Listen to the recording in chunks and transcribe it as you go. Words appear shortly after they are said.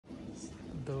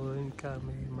Doon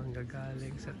kami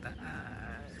manggagaling sa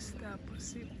taas. Tapos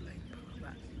zipline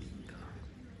pababa dito.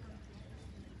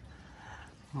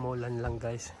 Mulan lang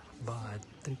guys. Bad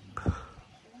trip.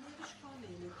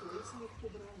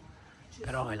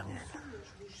 Pero okay lang yan.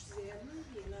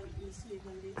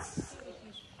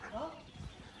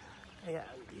 Ayan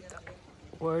dito.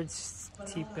 World's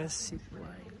steepest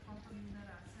zipline.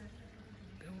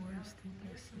 The world's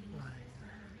steepest zipline.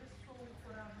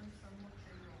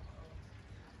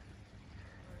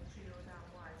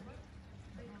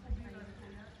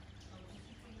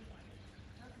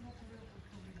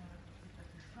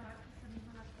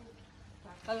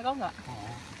 Talaga nga? Oo.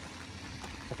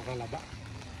 Kapakalaba.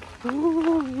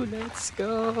 Ooh, let's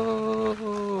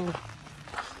go!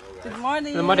 Good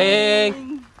morning! Good morning!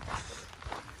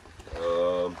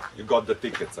 You got the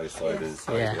tickets, I saw it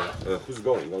inside. Yeah. Who's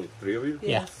going? All three of you?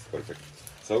 Yeah. Perfect.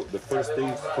 So the first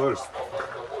things first.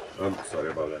 I'm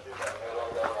sorry about that.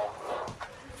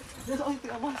 There's only 3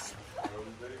 of us.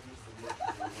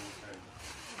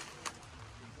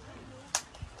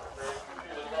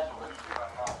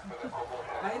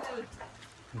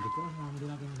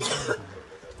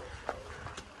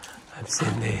 I've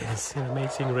seen this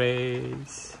amazing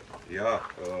race. Yeah.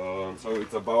 So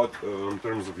it's about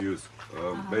terms of use.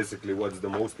 Basically, what's the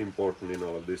most important in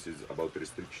all of this is about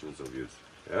restrictions of use.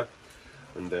 Yeah.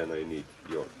 And then I need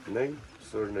your name,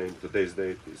 surname. Today's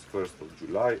date is 1st of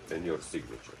July, and your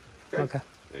signature. Okay.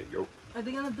 There you go. Are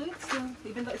they gonna do it still,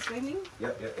 even though it's raining?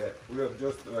 Yeah. We are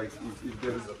just like if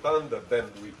there is a thunder, then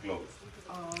we close.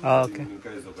 Oh, okay. In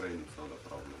case of rain, it's not a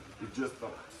problem. It's just a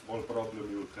small problem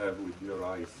you have with your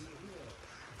eyes.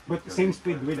 But same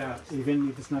speed with even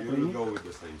if it's not You will raining? go with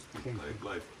the same speed,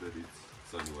 like that it's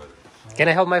sunny weather. Can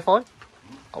I hold my phone?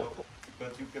 No,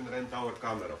 but you can rent our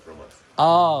camera from us.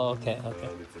 Oh, okay, okay.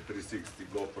 It's a 360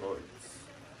 GoPro. It's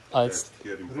Oh, it's just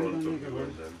here in front of you,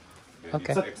 and then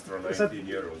Okay. it's extra Is that- 19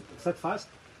 euros. Is that fast?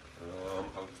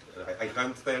 I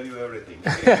can't tell you everything.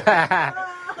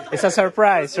 it's a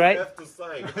surprise, You right? have to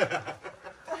sign.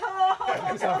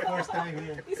 It's our first time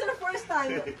here. It's our first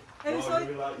time. And we saw it,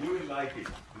 You will like it.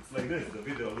 It's like this. The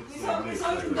video looks we saw, like we this.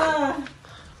 saw like it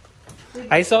this.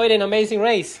 I saw it in Amazing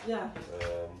Race. yeah.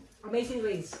 Amazing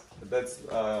race. That's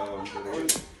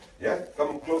yeah.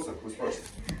 Come closer. Who's first?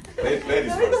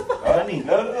 Ladies first. Honey,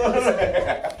 no.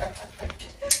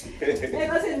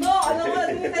 And I said, no, I don't want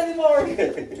to do it anymore.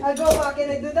 I'll go back. Can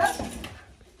I do that?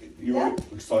 You Yeah.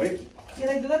 sorry? Can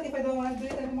I do that if I don't want to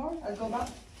do it anymore? I'll go back.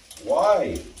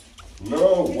 Why?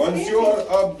 No. It's Once you easy. are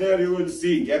up there, you will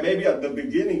see. Yeah, maybe at the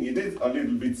beginning it is a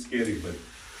little bit scary, but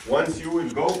once you will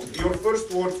go, your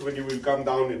first words when you will come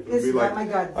down, it will Yes, be like, my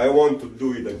God. I want to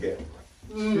do it again.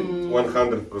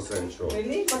 100% sure.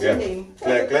 Really? What's Yeah. your name?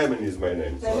 Clement is my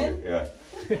name. Sorry. Clement? Yeah.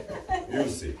 You'll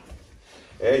see.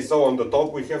 Hey, so on the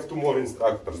top we have 2 more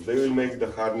instructors. They will make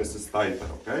the harnesses tighter,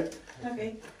 okay?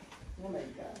 Okay. Oh my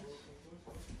gosh.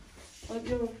 What's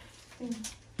your thing?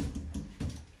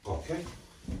 Okay.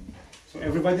 So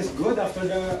everybody's good after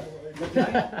the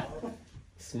flight?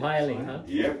 Smiling, huh?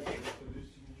 Yep.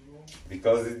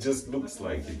 Because it just looks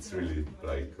like it's really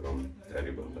like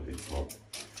terrible, but it's not.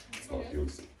 It's not. You'll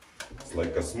see. It's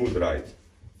like a smooth ride.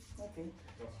 Okay.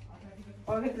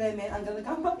 Okay, Clement, I'm gonna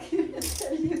come back here and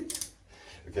tell you.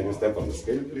 Can you step on the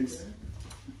scale, please?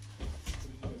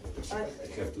 Uh, I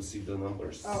have to see the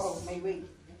numbers. oh, my weight.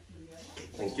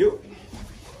 Thank you.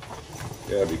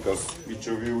 Yeah, because each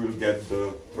of you will get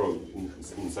the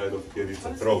inside of here it's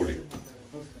a trolley.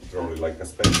 Trolley, like a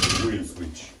special wheels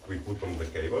which we put on the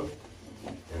cable,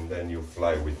 and then you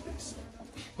fly with this.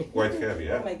 Quite heavy,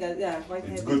 Oh yeah? my God, yeah, quite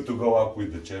It's heavy. good to go up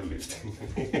with the chairlifting.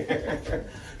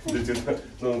 That you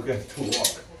don't have to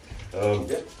walk.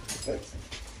 Yeah, thanks.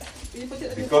 You put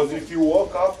it Because if you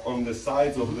walk up on the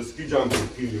sides of the ski jumping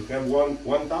hill, you have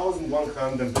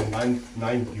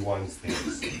 1,191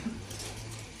 stairs.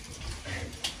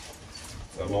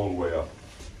 It's a long way up.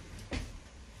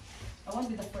 I won't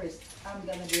be the first. I'm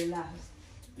gonna be last.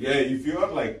 Yeah, if you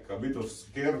are like a bit of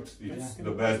scared, it's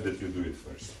the best that you do it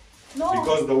first. No,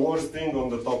 Because the worst thing on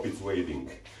the top is waiting.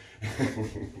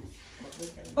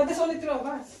 but there's only 3 of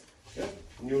us. Yeah,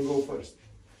 you'll go first.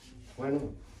 Why not?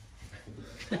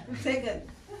 Second.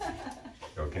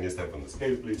 So can you step on the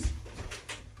scale, please?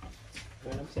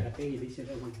 Alam si ate, hindi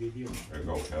sila mag-video. There you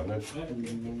go, Hernet. Go.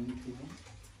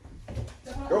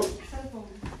 Go. Cellphone.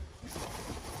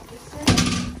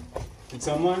 Did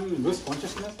someone lose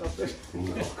consciousness after?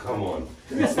 No, come on.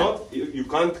 It's not, you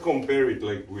can't compare it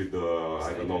like with,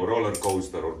 I don't know, roller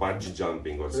coaster or bungee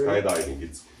jumping or skydiving.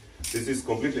 This is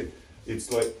completely,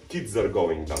 it's like kids are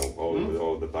going down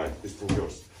all the time. This is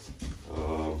yours.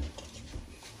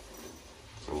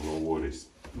 so no worries.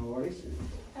 No worries.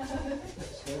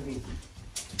 Serving.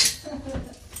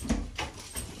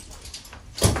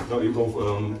 No, you go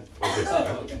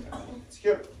okay. It's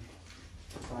here.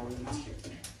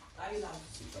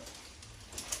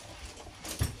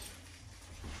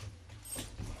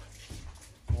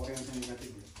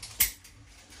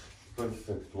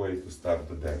 Perfect way to start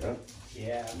the day, huh?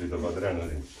 Yeah. Bit of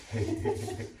adrenaline.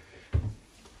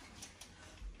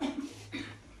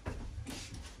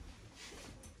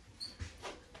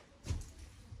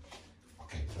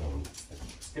 Okay,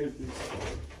 scale please.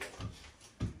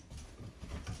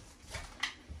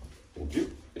 Thank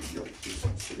you. Thank you.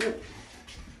 Thank you.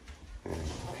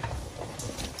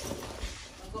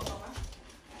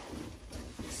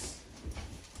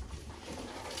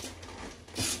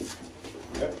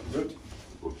 Yeah, good.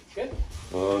 Good.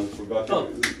 Forgot Oh.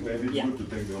 maybe it's Yeah. good to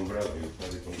take the umbrella. You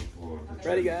have it on for the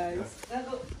Ready, guys?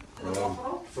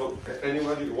 So,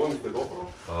 anybody wants the GoPro?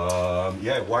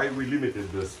 Yeah, why we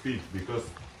limited the speed? Because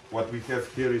what we have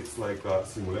here is like a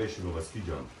simulation of a ski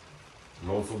jump. And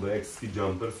also the ex-ski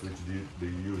jumpers, which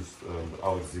they use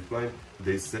our Zipline,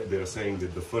 they're saying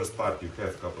that the first part you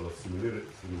have a couple of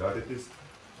similarities,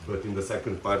 but in the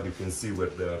second part you can see where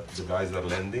the guys are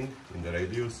landing in the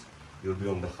radius. You'll be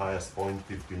on the highest point,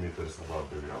 50 meters above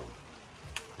the ground.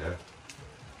 Yeah.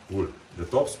 Cool. The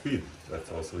top speed,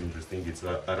 that's also interesting, it's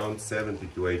around 70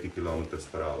 to 80 kilometers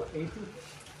per hour. 80?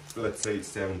 Let's say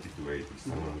 70 to 80.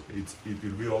 So it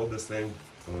will be all the same.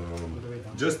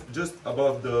 Just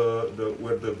above the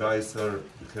where the guys are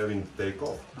having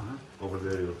takeoff. Over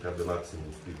there you'll have the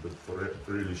maximum speed, but for a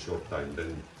really short time,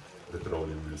 then the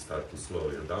trolley will start to slow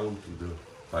you down to the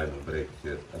final break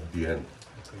here at the end.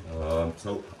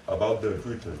 So about the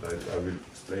equipment, I will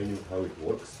explain you how it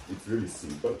works. It's really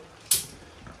simple.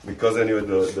 Because anyway,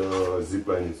 the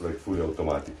Zipline is like fully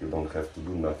automatic. You don't have to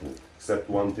do nothing. Except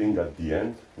one thing at the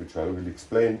end, which I will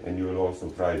explain, and you will also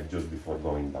try it just before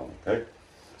going down, okay?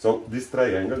 So this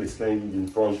triangle is hanging in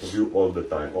front of you all the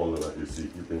time, all the way.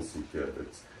 You can see here.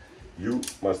 You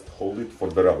must hold it for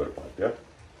the rubber part, yeah?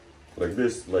 Like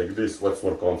this, what's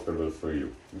more comfortable for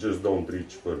you. Just don't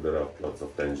reach further up, lots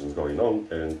of tensions going on,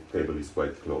 and cable is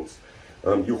quite close.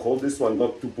 You hold this one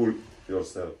not to pull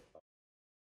yourself.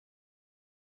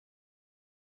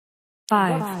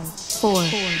 5, 4,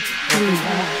 3,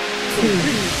 2,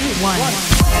 1.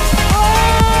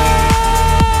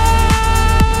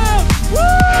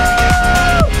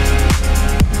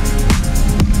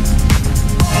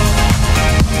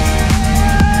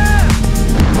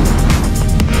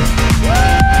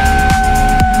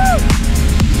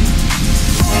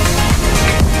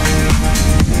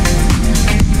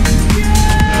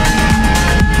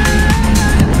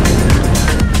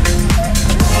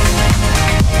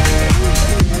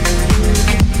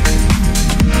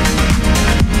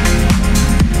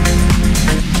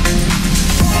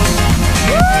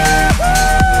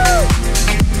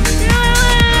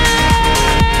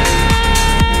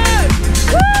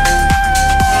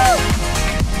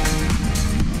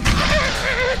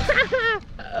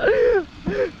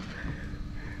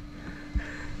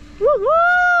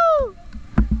 Woohoo!